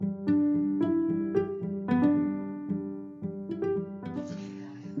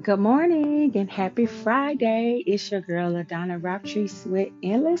Good morning and happy Friday. It's your girl Adana Rocktree with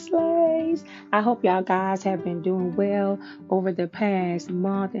Endless Lays. I hope y'all guys have been doing well over the past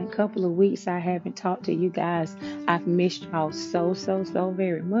month and couple of weeks. I haven't talked to you guys. I've missed y'all so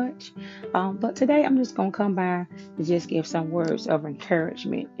very much. But today I'm just gonna come by to just give some words of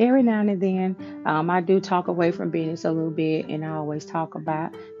encouragement. Every now and then, I do talk away from business a little bit, and I always talk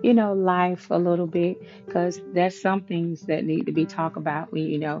about, life a little bit because there's some things that need to be talked about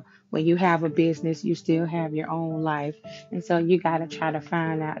when you have a business, you still have your own life, and so you got to try to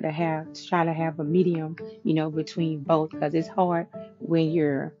find out to try to have a medium, between both, because it's hard when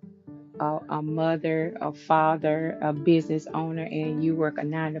you're a mother, a father, a business owner, and you work a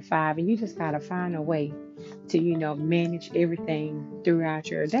 9 to 5, and you just got to find a way to manage everything throughout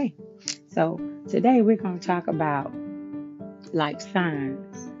your day. So today we're going to talk about like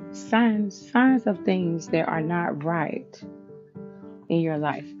signs of things that are not right in your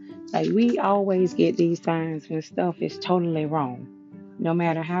life. Like, we always get these signs when stuff is totally wrong. No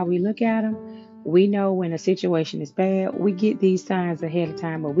matter how we look at them, we know when a situation is bad. We get these signs ahead of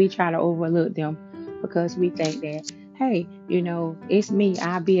time, but we try to overlook them because we think that, hey, it's me.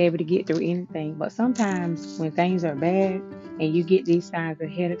 I'll be able to get through anything. But sometimes when things are bad and you get these signs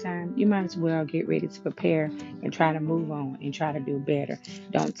ahead of time, you might as well get ready to prepare and try to move on and try to do better.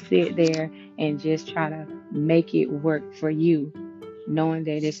 Don't sit there and just try to make it work for you, knowing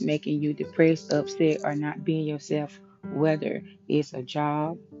that it's making you depressed, upset, or not being yourself, whether it's a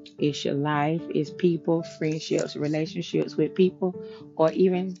job, it's your life, it's people, friendships, relationships with people, or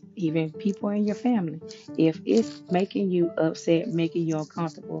even people in your family. If it's making you upset, making you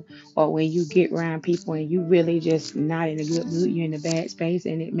uncomfortable, or when you get around people and you really just not in a good mood, you're in a bad space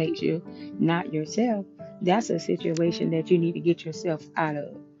and it makes you not yourself, that's a situation that you need to get yourself out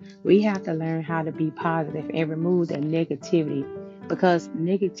of. We have to learn how to be positive and remove the negativity, because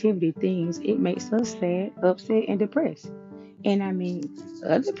negativity things, it makes us sad, upset, and depressed. And I mean,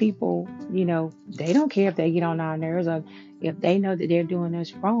 other people, they don't care if they get on our nerves, or if they know that they're doing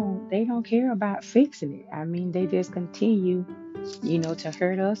us wrong, they don't care about fixing it. I mean, they just continue, to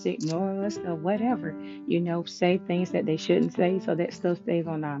hurt us, ignore us, or whatever, say things that they shouldn't say, so that stuff stays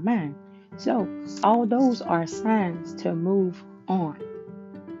on our mind. So all those are signs to move on,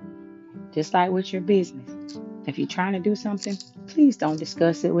 just like with your business. If you're trying to do something, please don't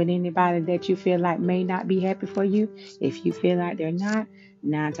discuss it with anybody that you feel like may not be happy for you. If you feel like they're not,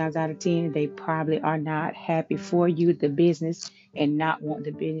 9 times out of 10, they probably are not happy for you, the business, and not want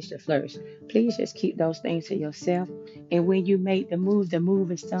the business to flourish. Please just keep those things to yourself. And when you make the move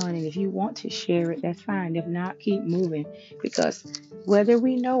is done. And if you want to share it, that's fine. If not, keep moving. Because whether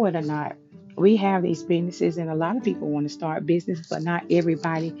we know it or not, we have these businesses, and a lot of people want to start business, but not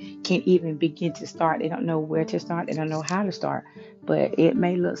everybody can even begin to start. They don't know where to start. They don't know how to start. But it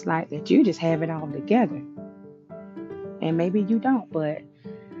may look like that you just have it all together, and maybe you don't. But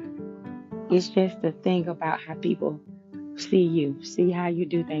it's just the thing about how people see you, see how you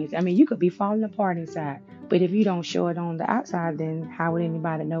do things. I mean, you could be falling apart inside, but if you don't show it on the outside, then how would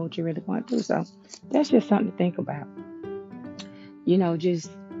anybody know what you're really going through? So that's just something to think about.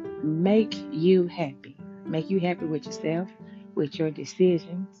 Just make you happy. Make you happy with yourself, with your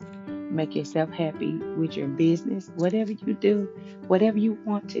decisions. Make yourself happy with your business. Whatever you do, whatever you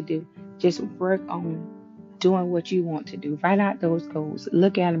want to do, just work on doing what you want to do. Write out those goals.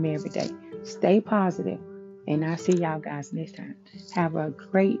 Look at them every day. Stay positive. And I'll see y'all guys next time. Have a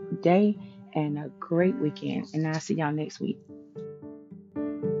great day and a great weekend. And I'll see y'all next week.